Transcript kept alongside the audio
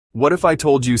What if I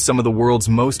told you some of the world's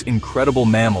most incredible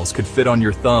mammals could fit on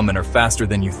your thumb and are faster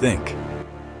than you think?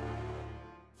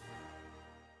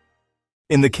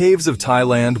 In the caves of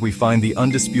Thailand, we find the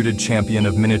undisputed champion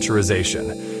of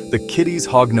miniaturization, the Kitti's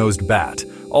hog-nosed bat,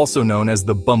 also known as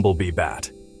the bumblebee bat.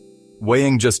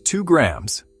 Weighing just 2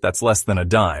 grams, that's less than a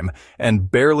dime, and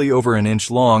barely over an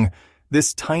inch long,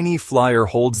 this tiny flyer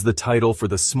holds the title for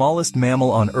the smallest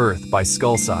mammal on Earth by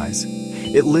skull size.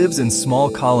 It lives in small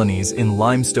colonies in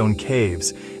limestone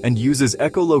caves and uses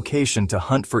echolocation to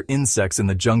hunt for insects in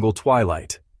the jungle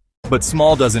twilight. But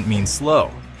small doesn't mean slow.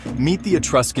 Meet the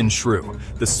Etruscan shrew,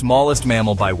 the smallest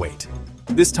mammal by weight.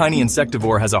 This tiny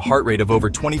insectivore has a heart rate of over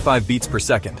 25 beats per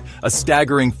second, a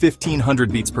staggering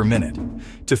 1,500 beats per minute.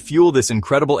 To fuel this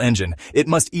incredible engine, it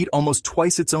must eat almost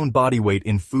twice its own body weight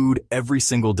in food every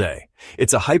single day.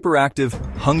 It's a hyperactive,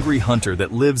 hungry hunter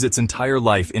that lives its entire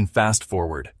life in fast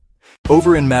forward.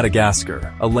 Over in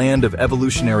Madagascar, a land of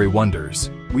evolutionary wonders,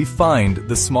 we find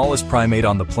the smallest primate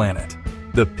on the planet,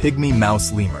 the pygmy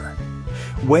mouse lemur.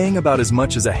 Weighing about as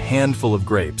much as a handful of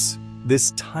grapes,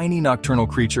 this tiny nocturnal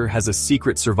creature has a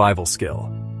secret survival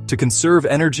skill: to conserve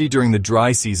energy during the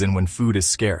dry season when food is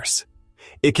scarce.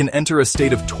 It can enter a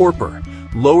state of torpor,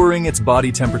 lowering its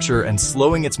body temperature and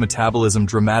slowing its metabolism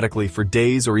dramatically for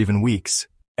days or even weeks.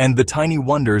 And the tiny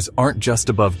wonders aren't just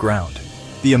above ground.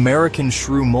 The American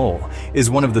shrew mole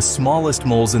is one of the smallest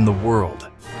moles in the world.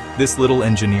 This little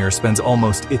engineer spends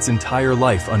almost its entire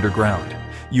life underground,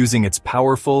 using its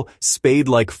powerful,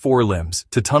 spade-like forelimbs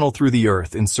to tunnel through the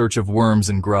earth in search of worms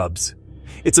and grubs.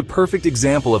 It's a perfect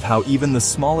example of how even the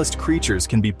smallest creatures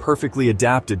can be perfectly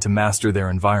adapted to master their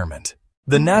environment.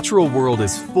 The natural world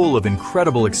is full of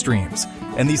incredible extremes,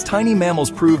 and these tiny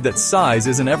mammals prove that size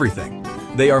isn't everything.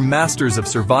 They are masters of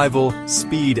survival,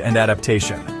 speed, and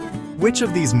adaptation. Which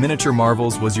of these miniature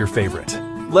marvels was your favorite?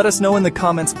 Let us know in the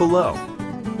comments below.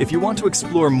 If you want to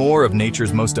explore more of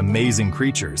nature's most amazing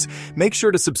creatures, make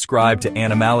sure to subscribe to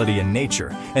Animality in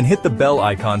Nature and hit the bell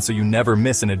icon so you never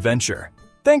miss an adventure.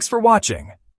 Thanks for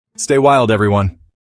watching. Stay wild, everyone.